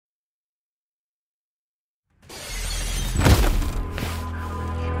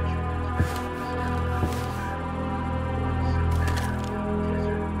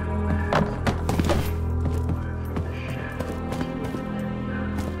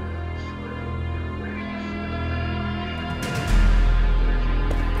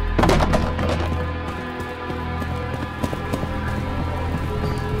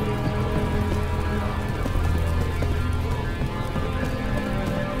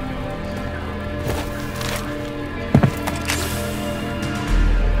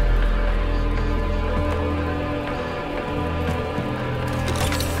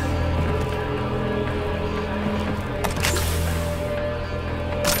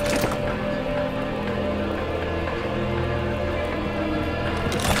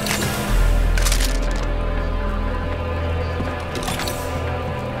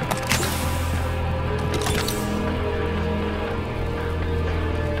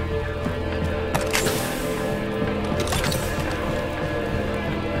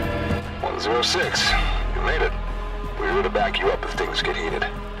06, you made it. We're here to back you up if things get heated.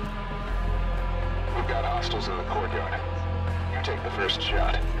 We've got hostiles in the courtyard. You take the first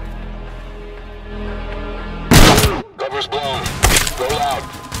shot. Cover's blown. Go loud.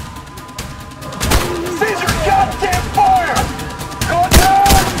 Caesar, goddamn fire! Go down!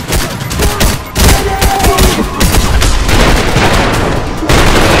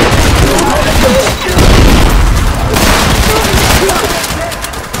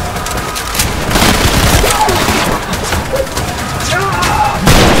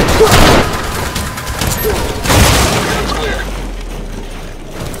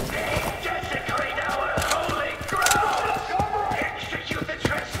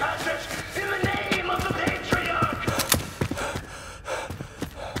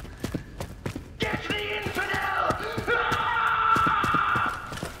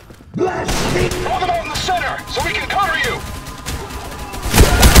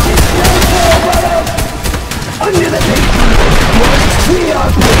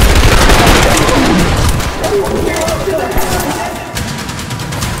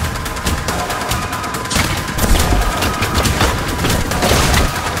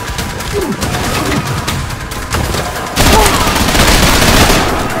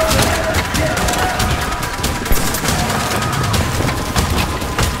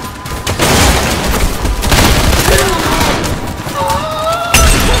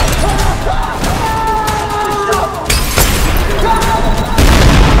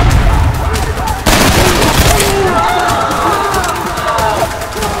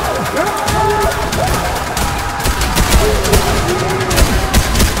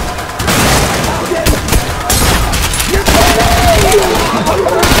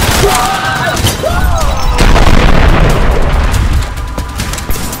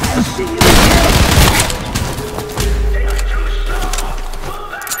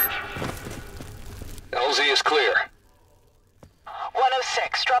 LZ is clear.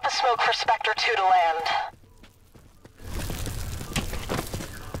 106, drop a smoke for Spectre-2 to land.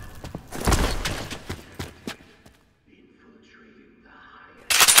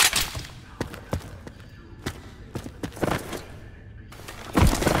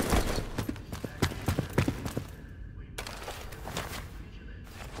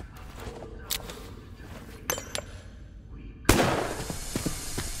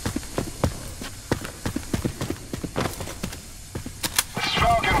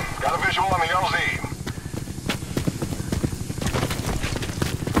 Got a visual on the LZ.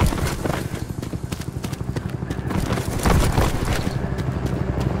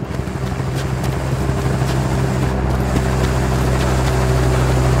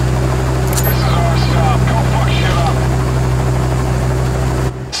 This is our stop. Go fuck shit up.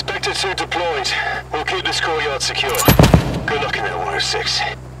 Spectre-2 deployed. We'll keep this courtyard secure. Good luck in that 106.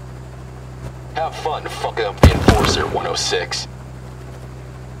 Have fun fucking up the Enforcer, 106.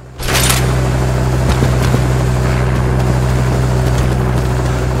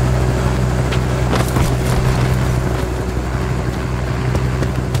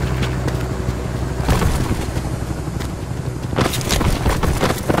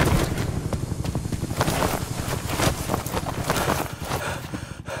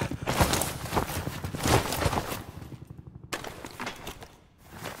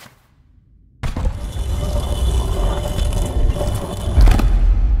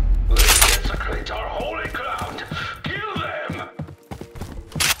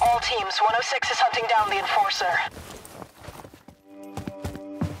 Teams, 106 is hunting down the Enforcer.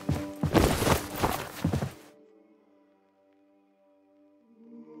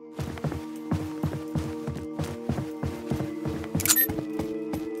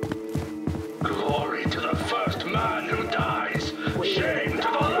 Glory to the first man who dies! Shame to the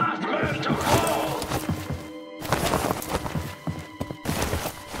last man to fall!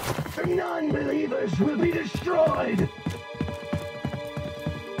 The non-believers will be destroyed!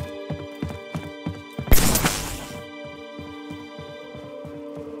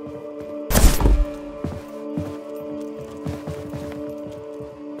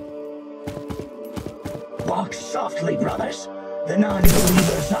 Walk softly, brothers. The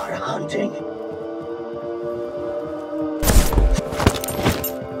non-believers are hunting.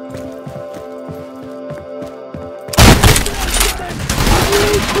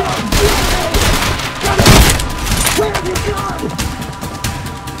 Where have you gone?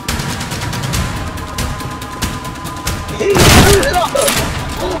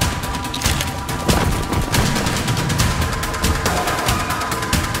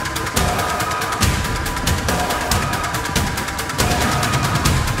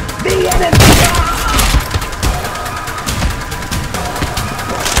 The enemy!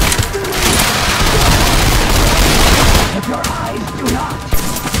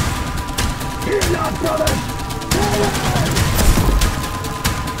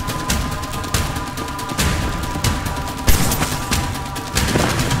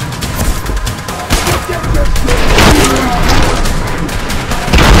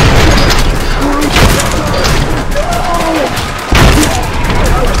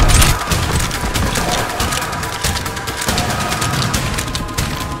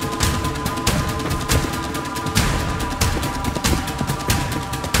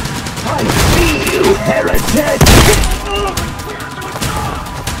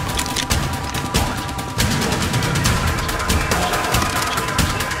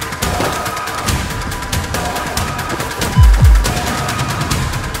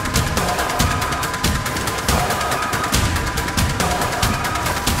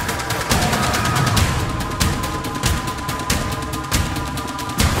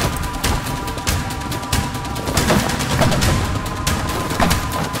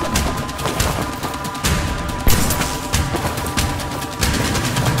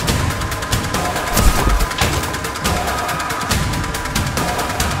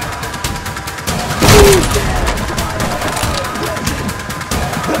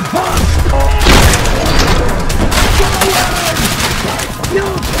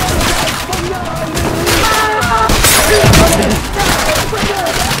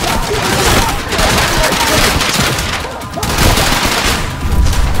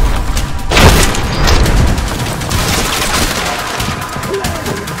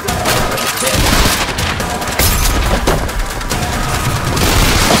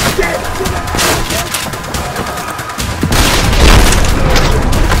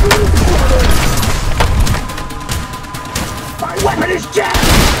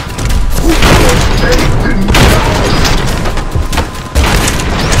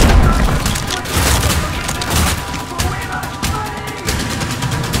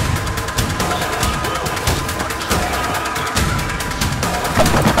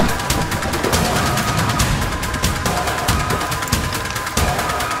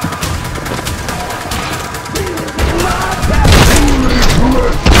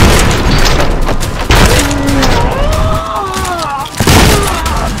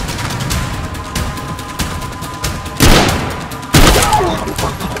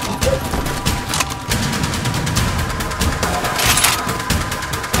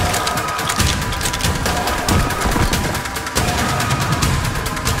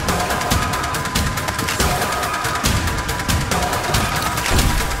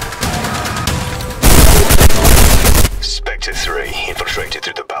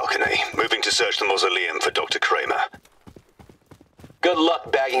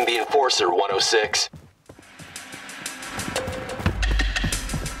 tagging the Enforcer, 106.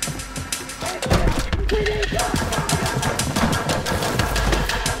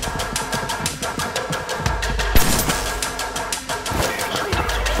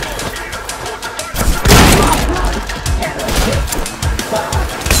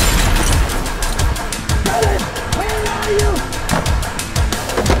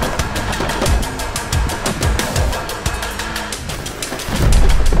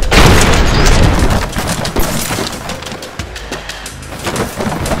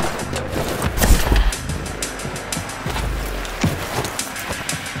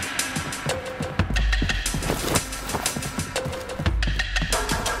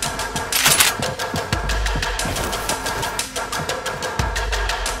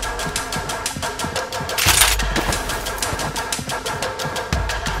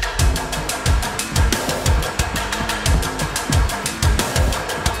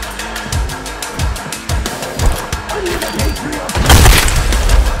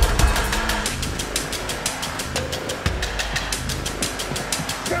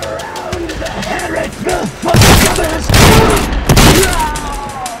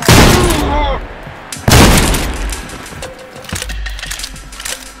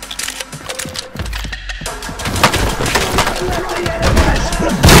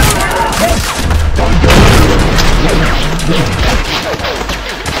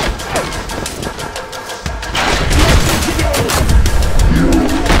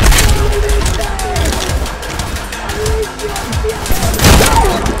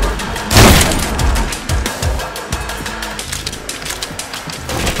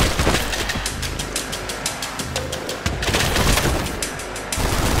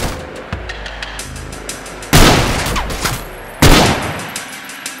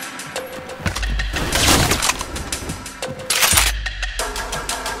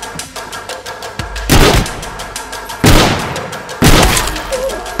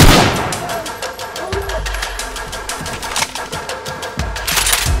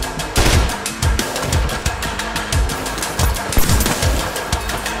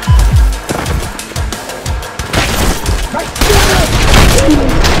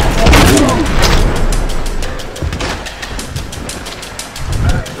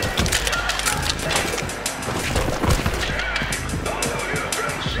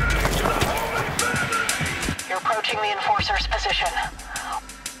 Approaching the Enforcer's position.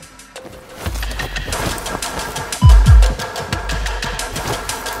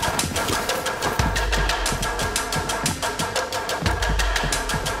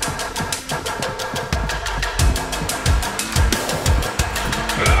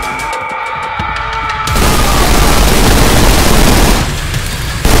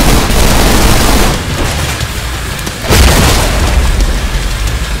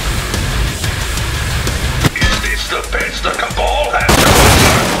 The best the Cabal has.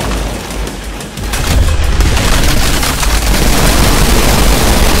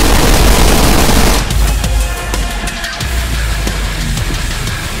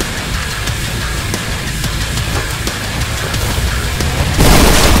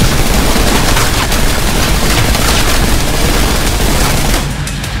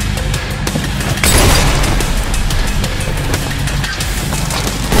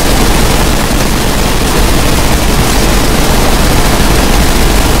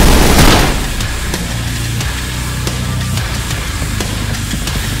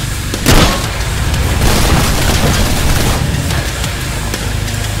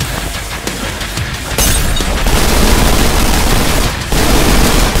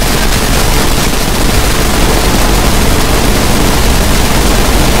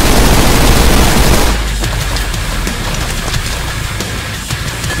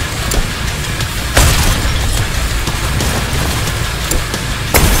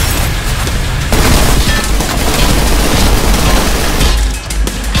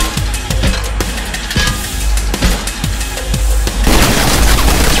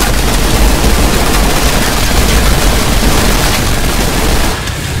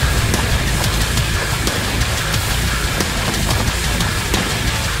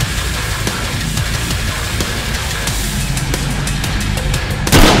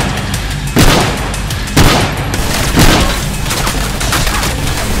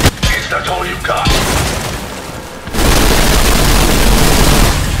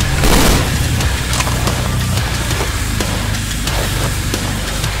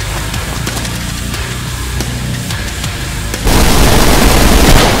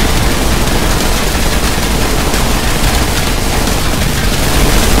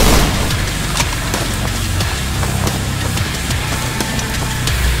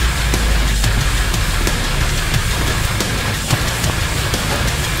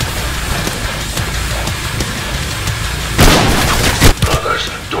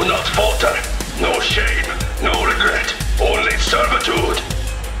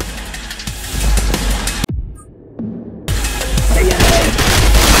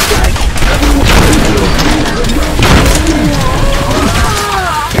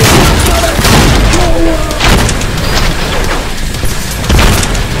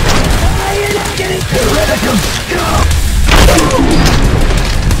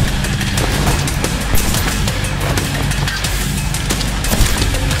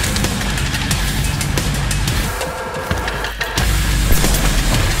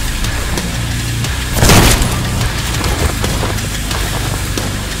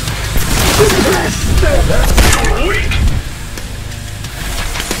 You're weak!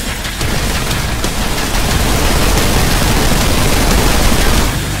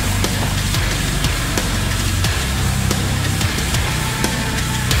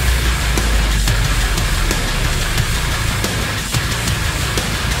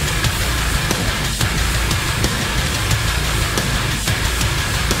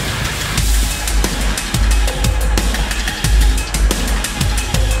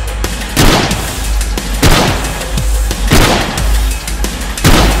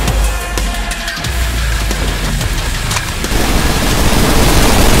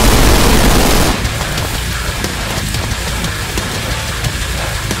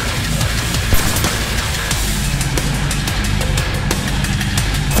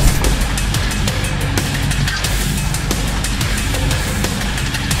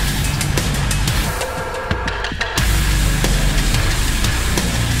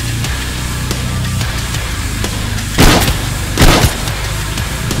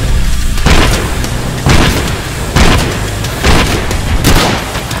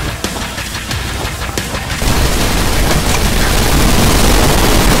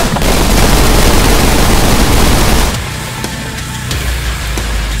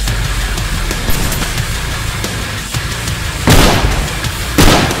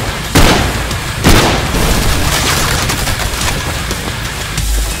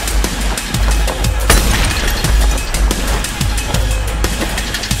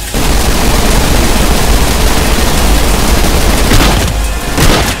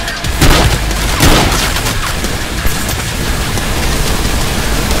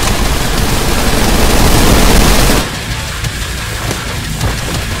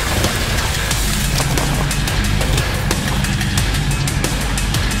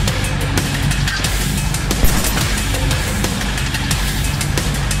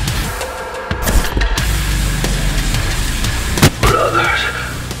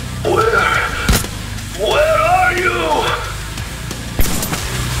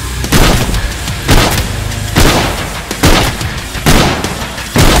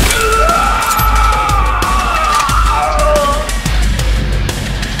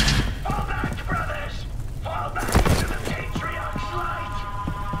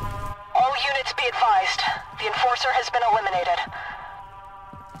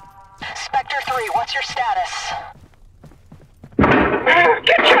 What's your status?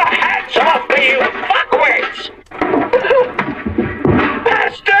 Get your hands off me, you fuckwits!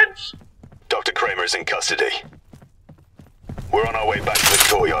 Bastards! Dr. Kramer's in custody. We're on our way back to the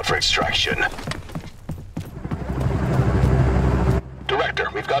courtyard for extraction. Director,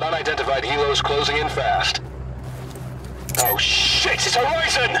 we've got unidentified helos closing in fast. Oh shit, it's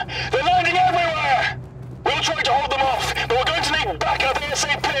Horizon! They're landing everywhere! We'll try to hold them off, but we're going to need backup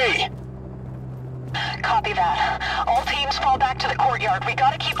ASAP! Copy that. All teams fall back to the courtyard. We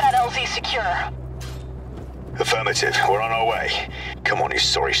gotta keep that LZ secure. Affirmative, we're on our way. Come on, you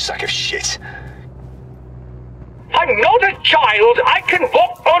sorry sack of shit. I'm not a child! I can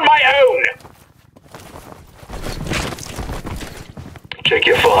walk on my own! Check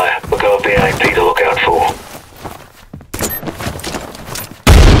your fire. We've got a VIP to look out for.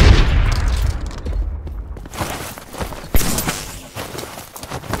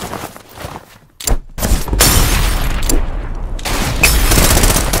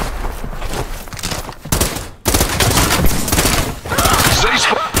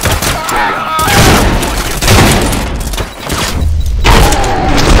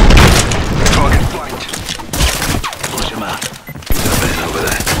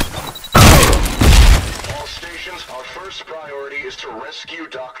 Rescue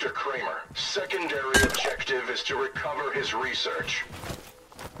Dr. Kramer. Secondary objective is to recover his research.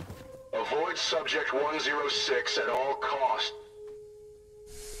 Avoid Subject 106 at all costs.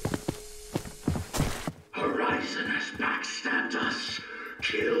 Horizon has backstabbed us.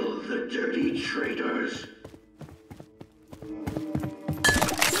 Kill the dirty traitors.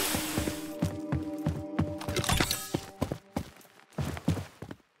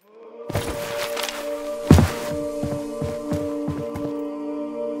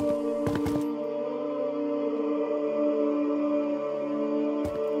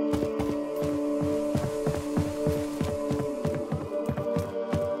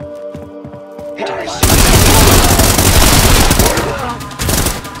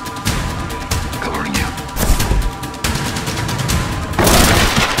 Covering you.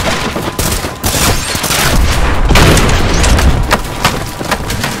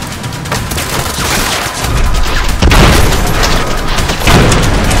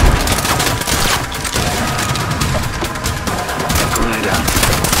 Grenade out.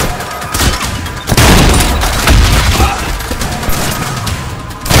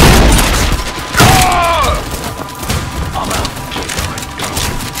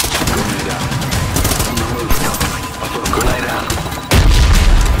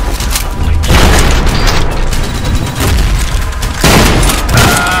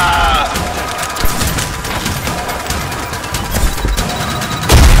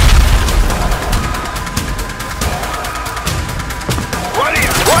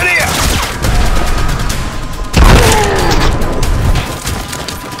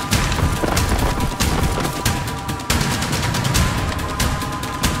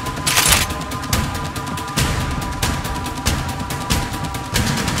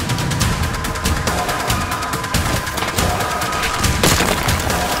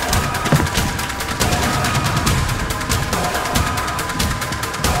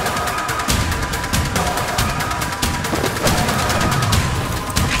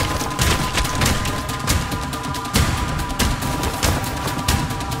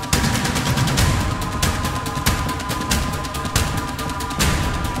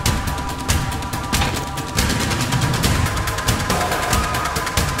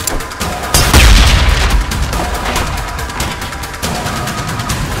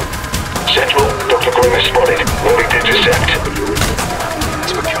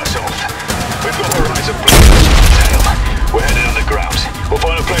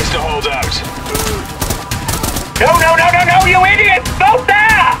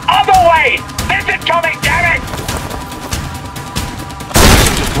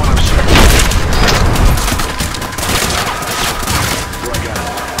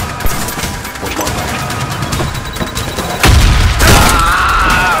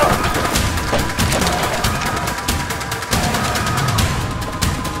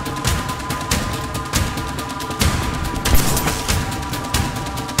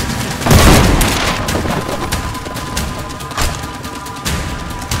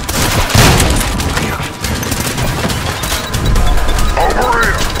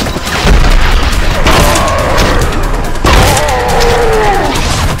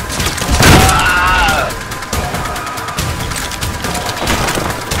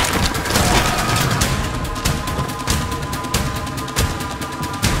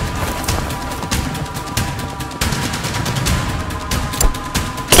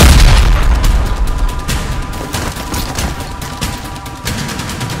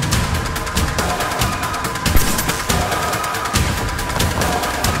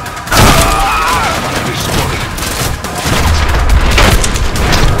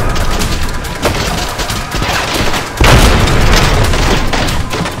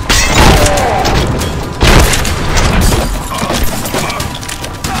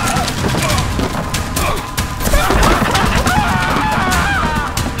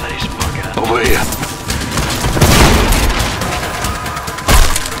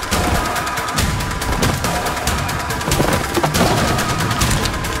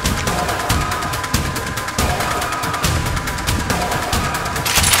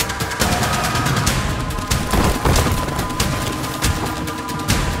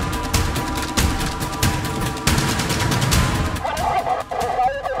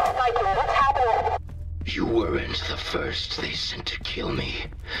 first they sent to kill me,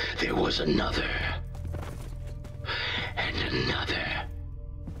 there was another. And another.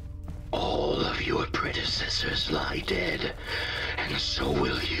 All of your predecessors lie dead, and so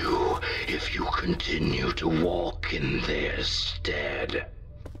will you if you continue to walk in their stead.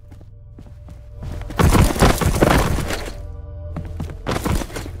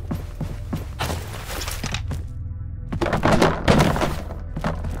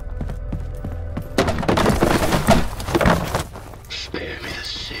 Spare me the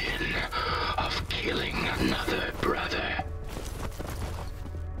sin of killing another brother.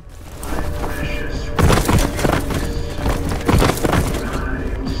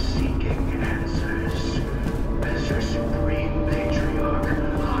 Seeking answers. As your supreme patriarch,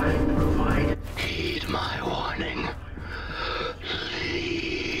 I provide. Heed my warning.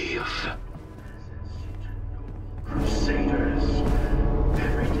 Leave. Crusaders.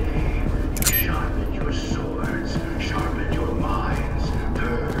 Every day, you sharpen your swords, sharpen your minds,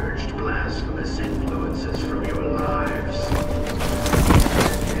 purged blasphemous influences from your lives.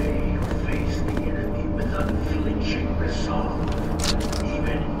 Today, you face the enemy with unflinching resolve.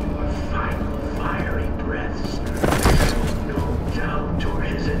 Even in your final fiery breaths, show no doubt or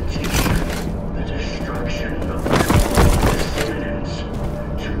hesitation. The destruction of the world is imminent.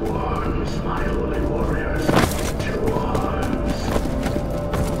 To arms, my holy warriors. To arms.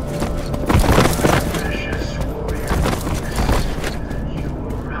 Precious warrior beasts, you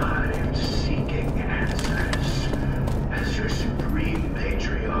arrived seeking answers. As your supreme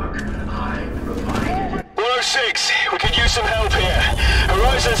patriarch, I provided. 106, we could use some help here.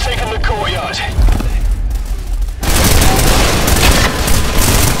 Horizon's taken the courtyard.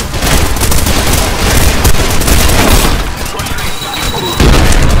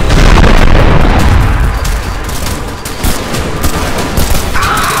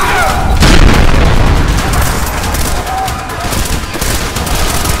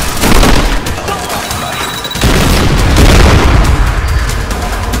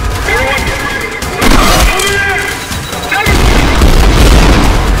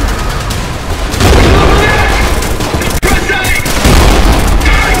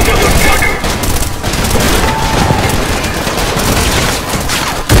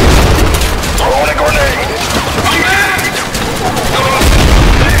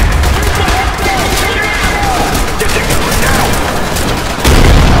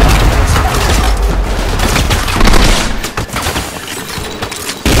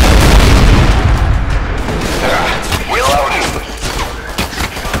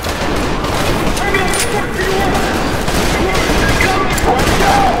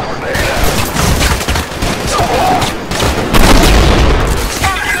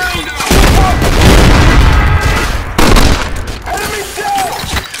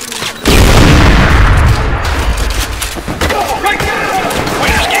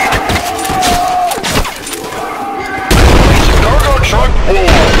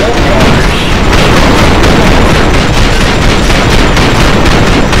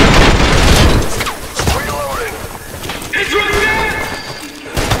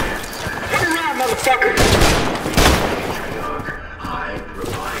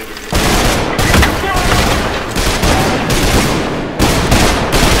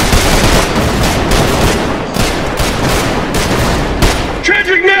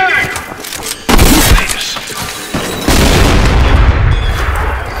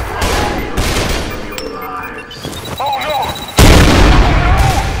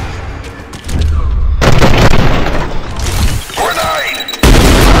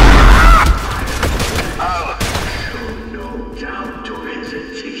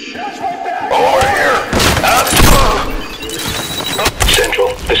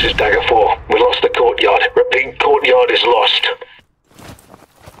 This is Dagger 4. We lost the courtyard. Repeat, courtyard is lost.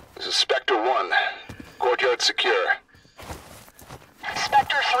 This is Spectre 1. Courtyard secure.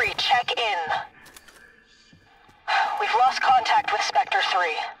 Spectre 3, check in. We've lost contact with Spectre 3.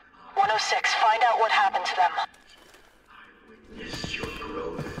 106, find out what happened to them. Witness your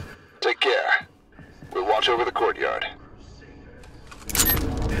growth. Take care. We'll watch over the courtyard.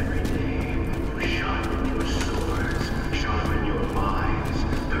 Every day, you sharpen your swords, sharpen your minds,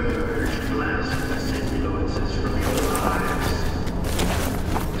 purge blasphemous influences from your lives.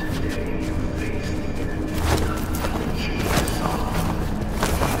 Today, you face the enemy with unflinching resolve.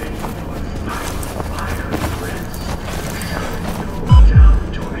 Even your final fiery breaths, show no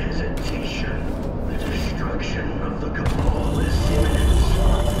doubt or hesitation. The destruction of the Cabal is imminent.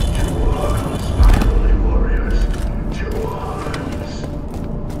 To arms, my holy warriors.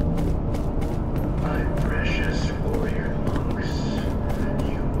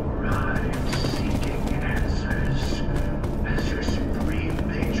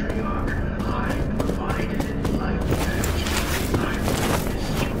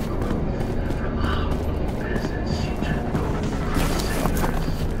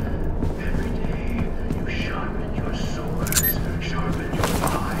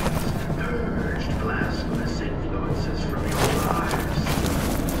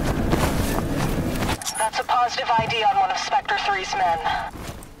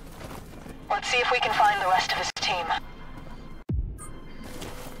 Let's see if we can find the rest of his team.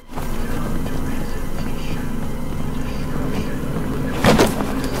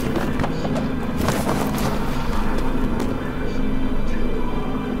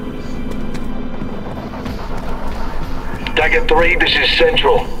 Dagger 3, this is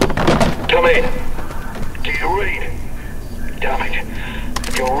Central. Come in. Do you read? Damn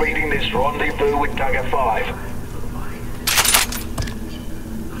it. You're reading this rendezvous with Dagger 5.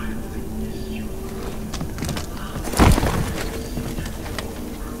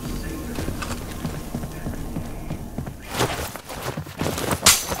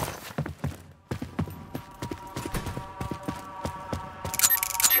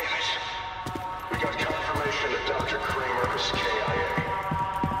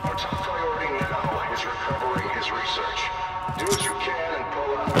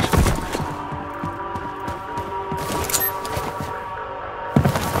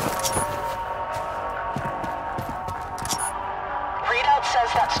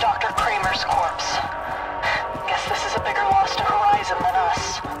 Says that's Dr. Kramer's corpse. Guess this is a bigger loss to Horizon than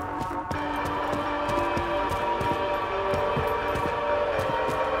us.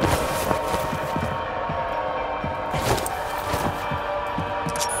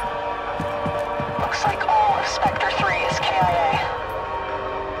 Looks like all of Spectre 3 is KIA.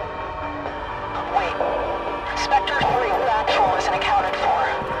 Wait. Spectre 3 Factual isn't accounted for.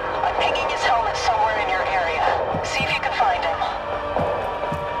 I'm pinging his helmet somewhere in your area. See if you can find him.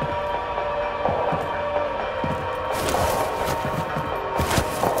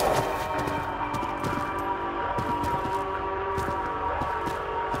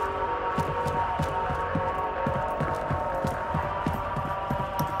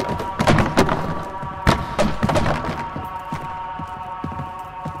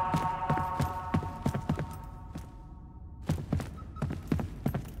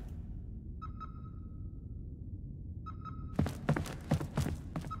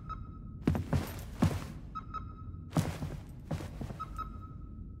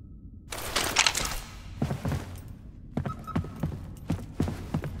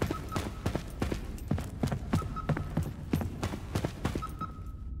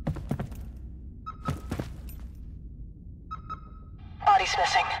 Body's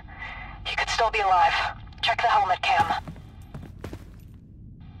missing. He could still be alive. Check the helmet cam.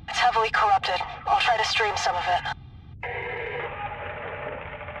 It's heavily corrupted. I'll try to stream some of it.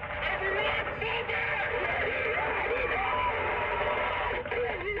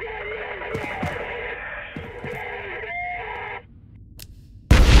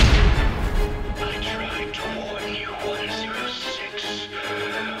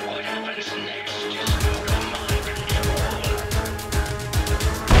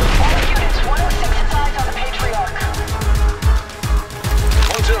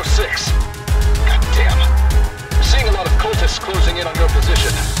 Closing in on your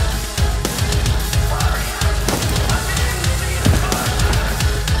position.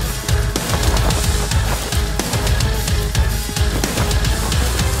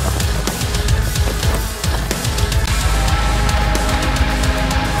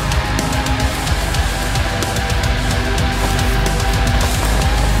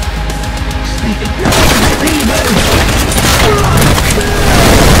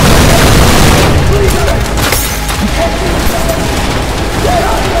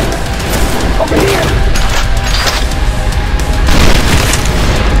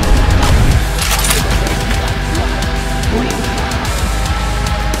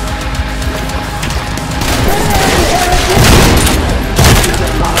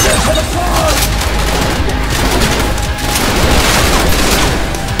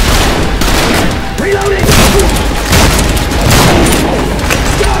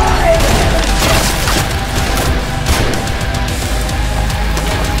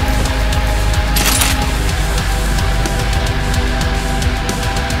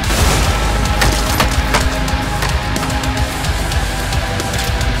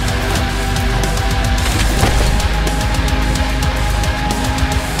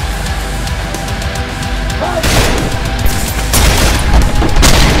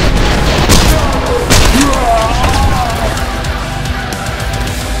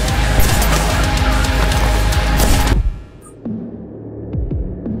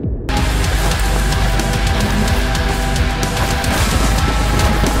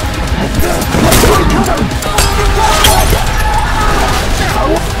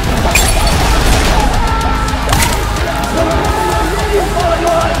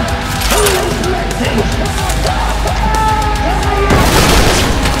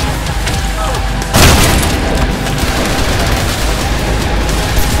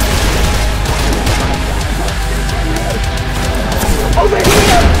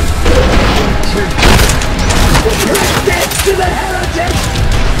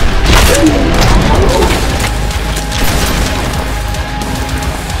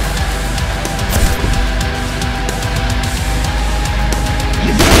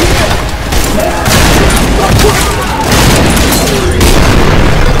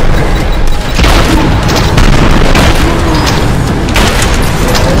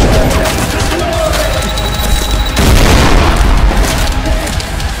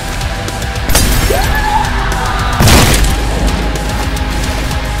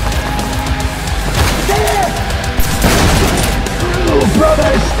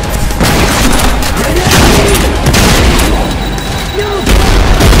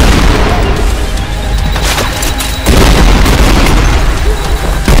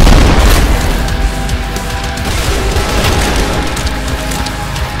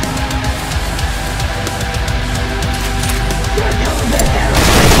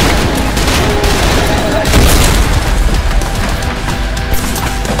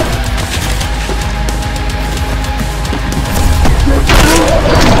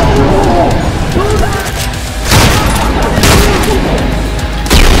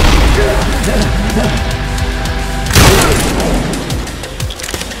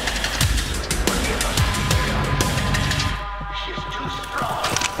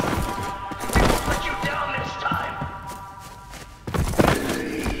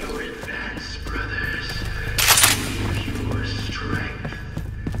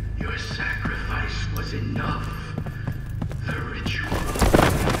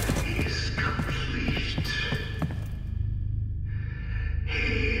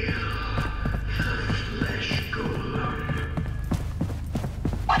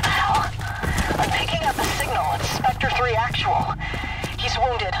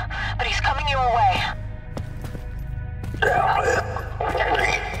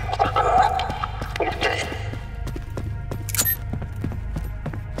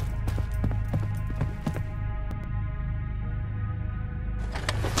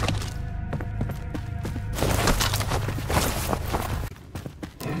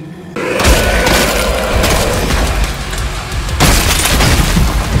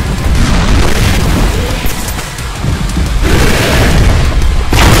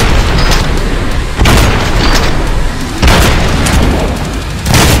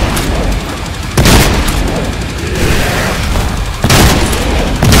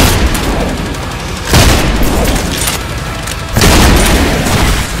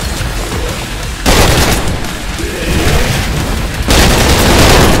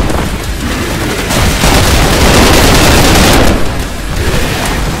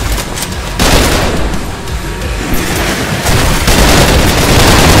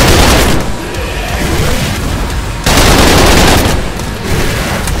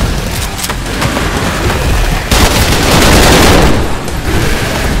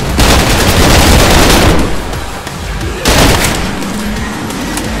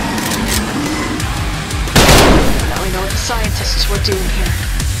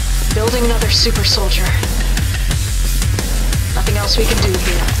 Super soldier. Nothing else we can do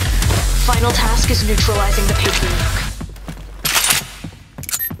here. Final task is neutralizing the patriarch.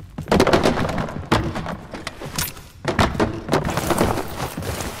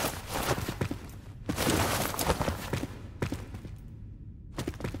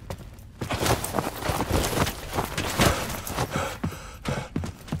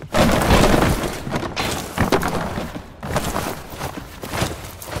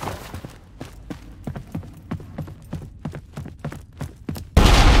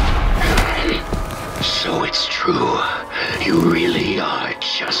 So it's true. You really are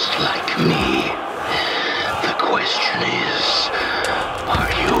just like me. The question is,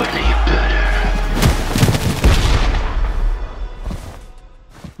 are you any better?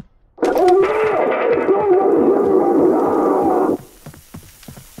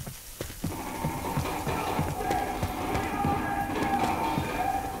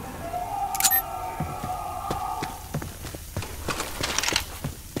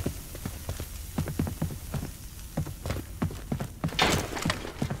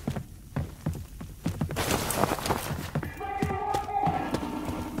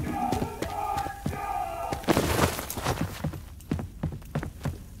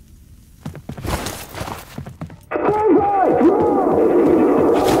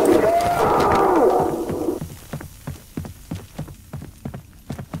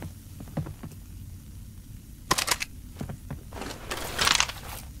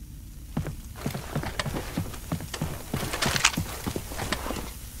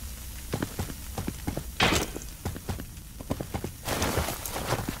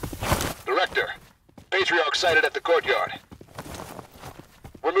 Patriarch sighted at the courtyard.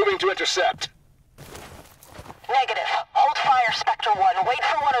 We're moving to intercept. Negative. Hold fire, Spectre 1. Wait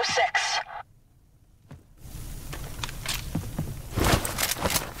for 106.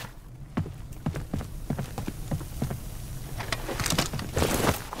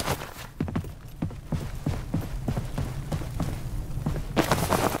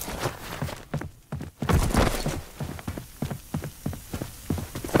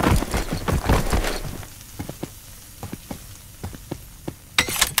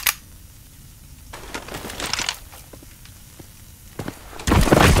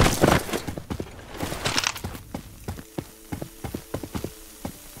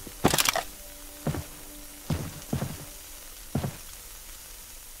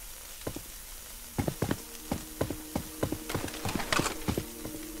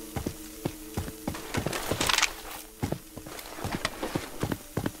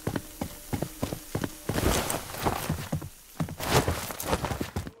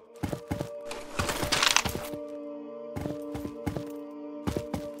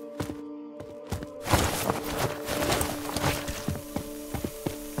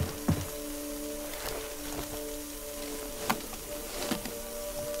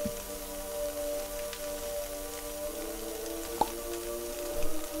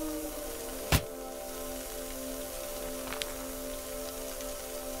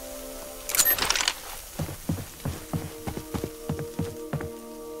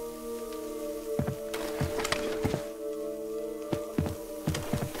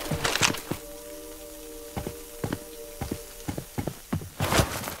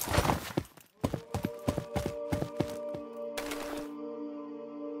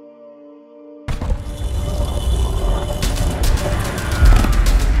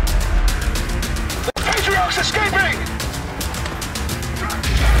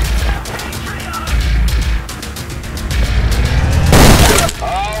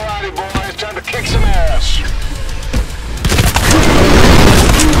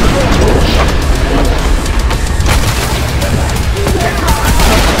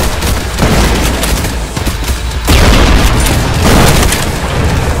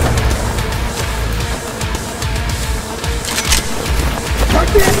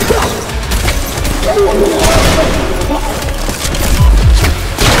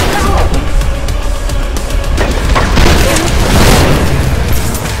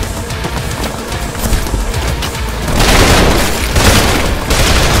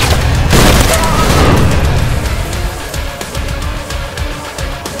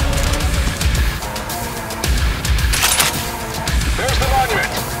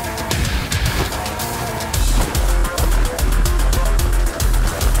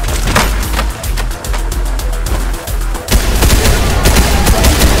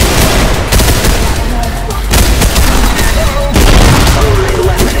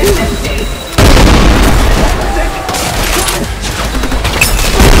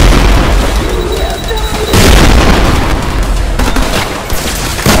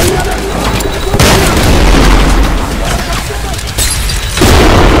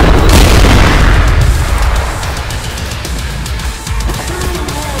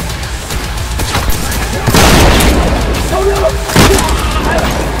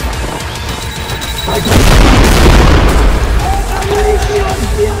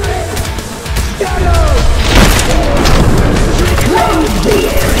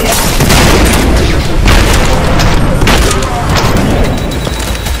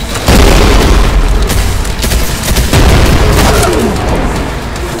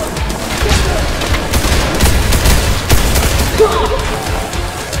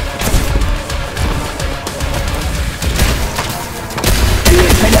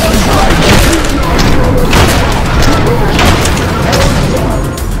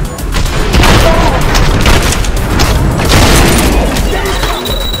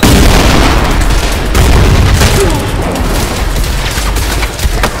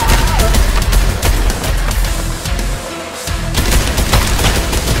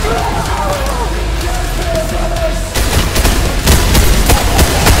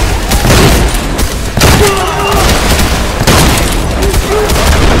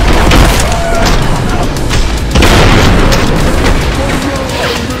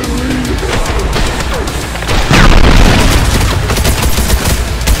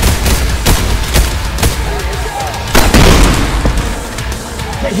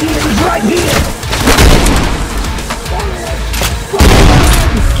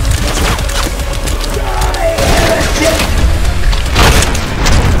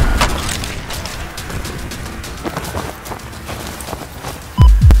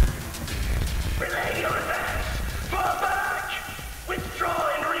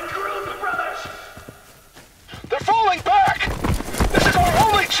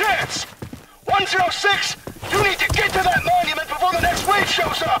 106! You need to get to that monument before the next wave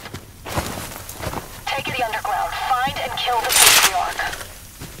shows up! Take the underground. Find and kill the F.E.A.R.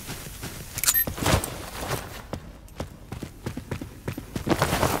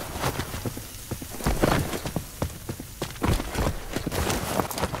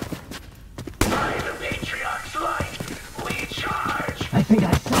 I think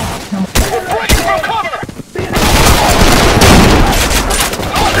I saw some. We're breaking from cover!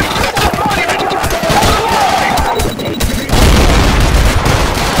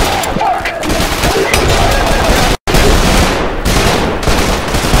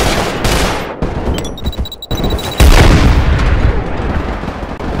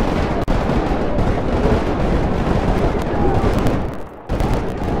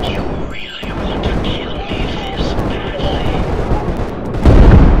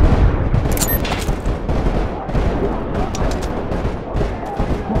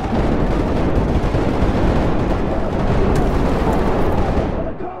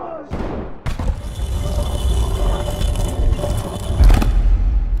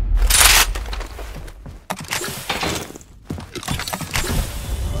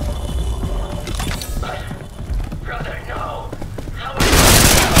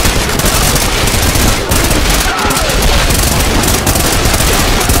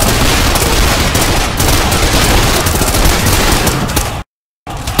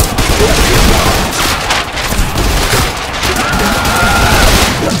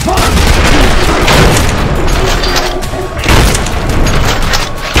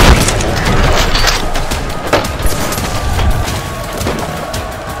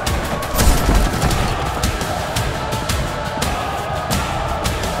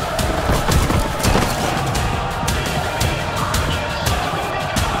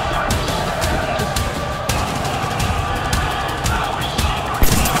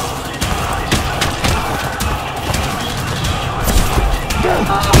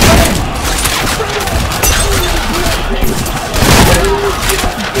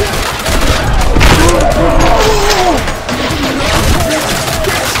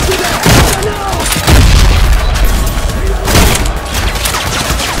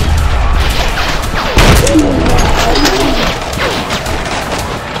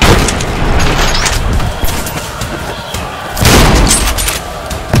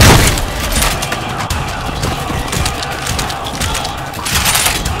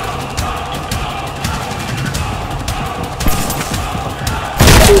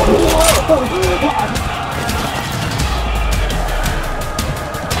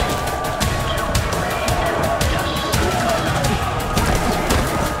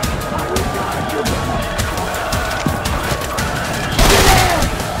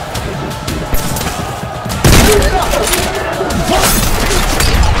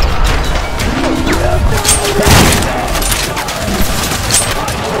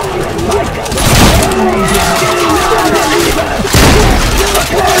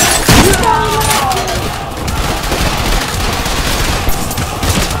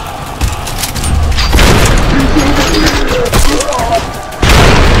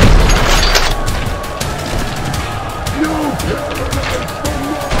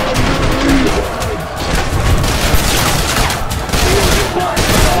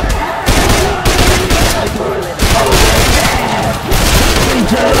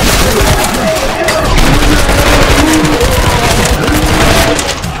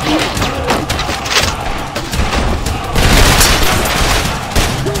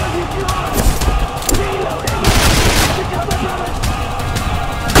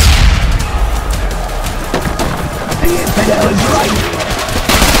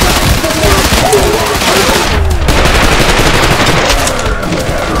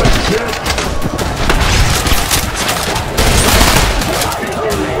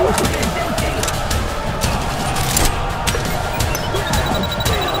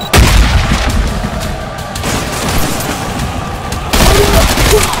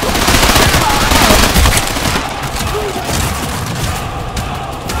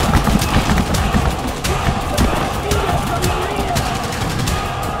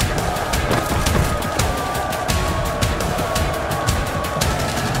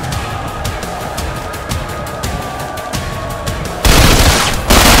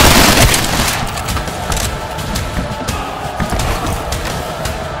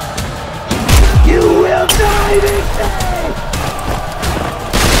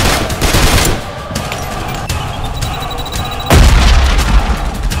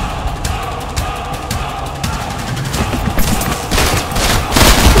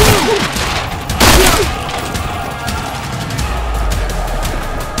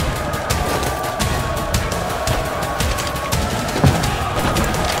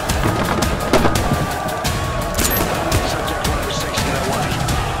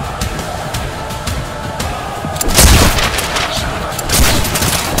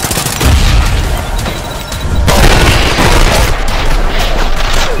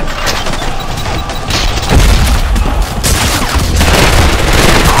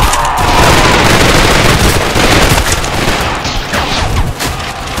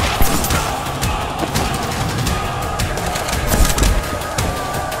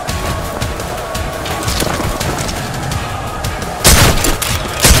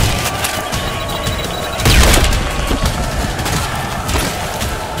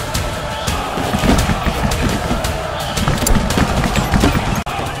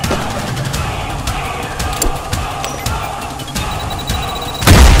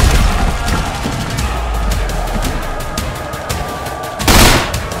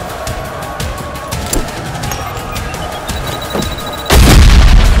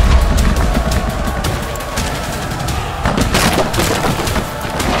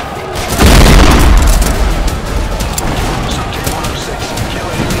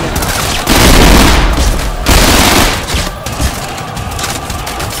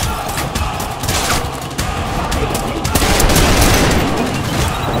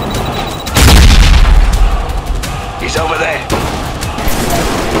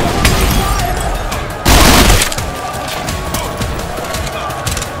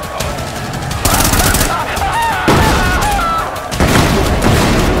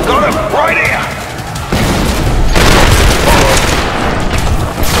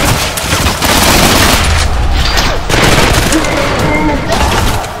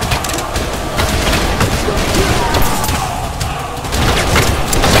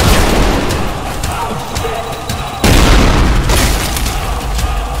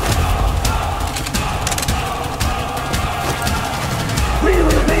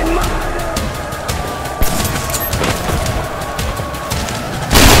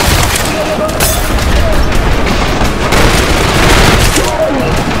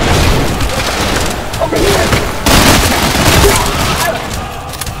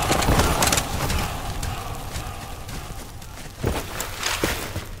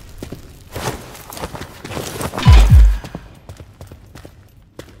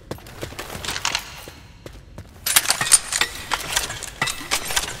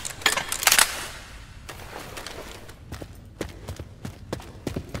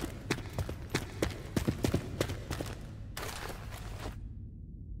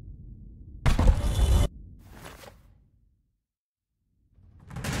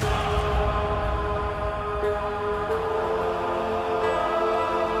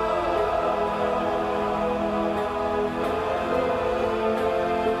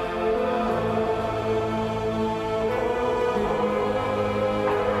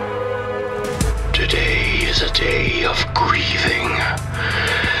 is a day of grieving.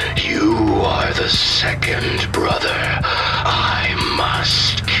 You are the second brother I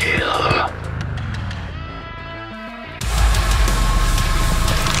must kill.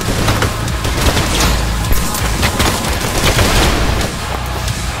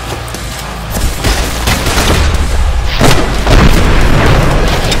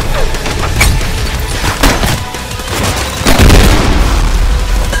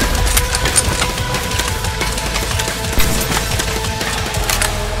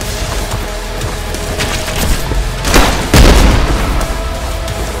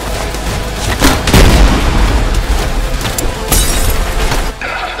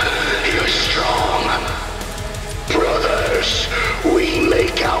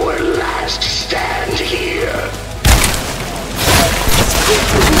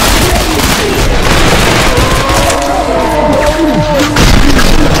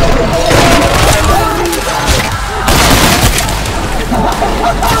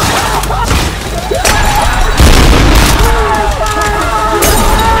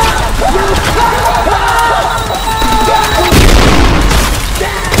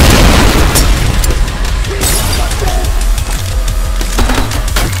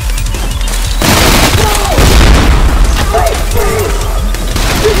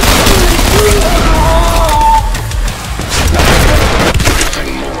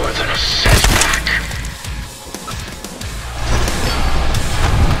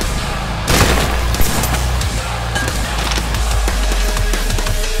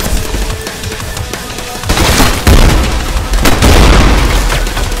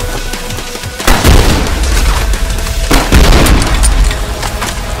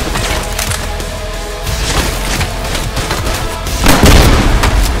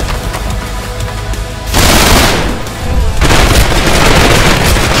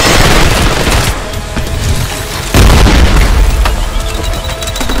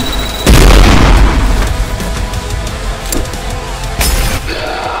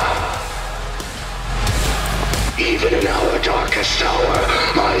 Even in our darkest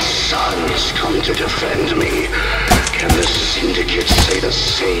hour, my sons come to defend me. Can the Syndicate say the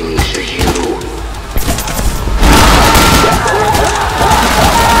same to you?